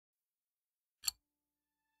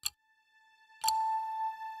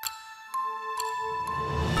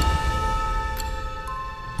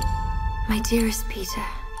My dearest Peter,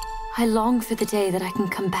 I long for the day that I can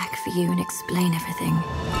come back for you and explain everything.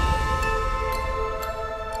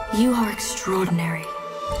 You are extraordinary.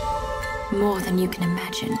 More than you can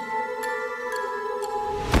imagine.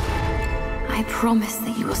 I promise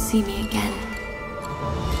that you will see me again.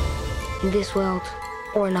 In this world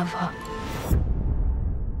or another.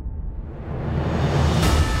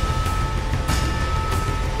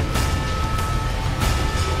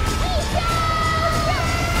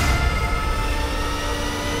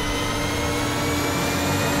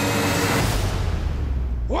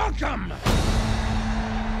 Welcome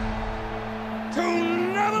to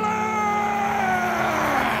Neverland!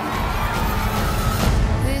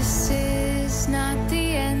 This is not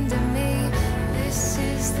the end of me. This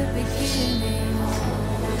is the beginning.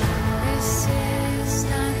 This is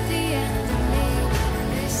not the end of me.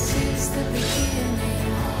 This is the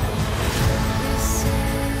beginning. This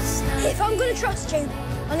is not. If I'm gonna trust you,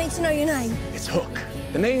 I need to know your name. It's Hook.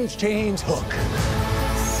 The name's changed, Hook.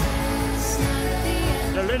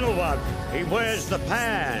 The little one, he wears the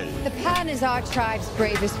pan. The Pan is our tribe's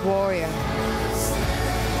bravest warrior.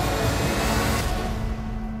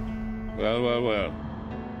 Well, well, well.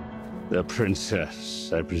 The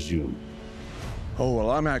princess, I presume. Oh,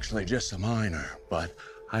 well, I'm actually just a minor, but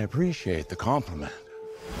I appreciate the compliment.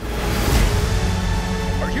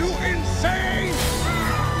 Are you insane?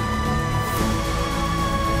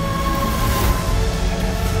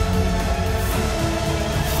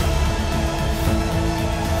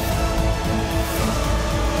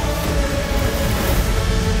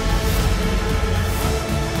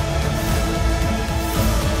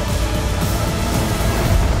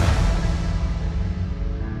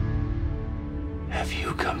 Have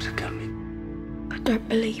you come to kill me? I don't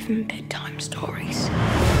believe in bedtime stories.